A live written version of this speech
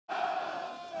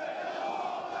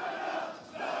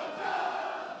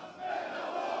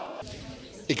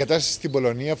Η κατάσταση στην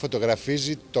Πολωνία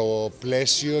φωτογραφίζει το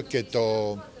πλαίσιο και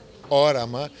το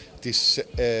όραμα της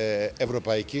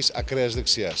ευρωπαϊκής ακραίας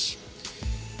δεξιάς.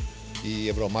 Η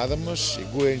ευρωομάδα μας, η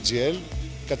GUE-NGL,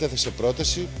 κατέθεσε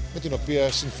πρόταση με την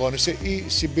οποία συμφώνησε ή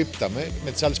συμπίπταμε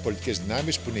με τις άλλες πολιτικές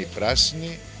δυνάμεις που είναι οι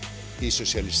πράσινοι, οι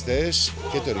σοσιαλιστές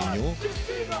και το Renew,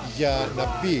 για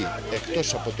να μπει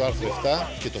εκτός από το άρθρο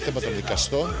 7 και το θέμα των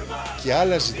δικαστών και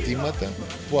άλλα ζητήματα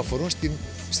που αφορούν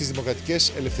στις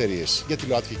δημοκρατικές ελευθερίες, για τη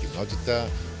ΛΟΑΤΚΙ κοινότητα,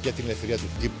 για την ελευθερία του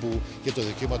τύπου, για το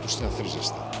δικαίωμα του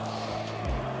συναθρίζεστε.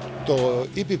 Το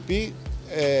EPP,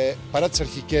 παρά τις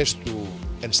αρχικές του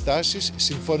ενστάσεις,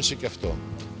 συμφώνησε και αυτό.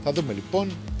 Θα δούμε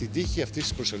λοιπόν την τύχη αυτής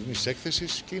της προσωρινής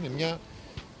έκθεσης και είναι μια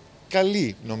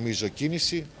καλή, νομίζω,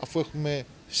 κίνηση, αφού έχουμε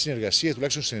συνεργασία,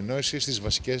 τουλάχιστον συνεννόηση στις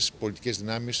βασικές πολιτικές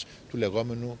δυνάμεις του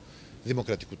λεγόμενου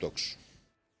δημοκρατικού τόξου.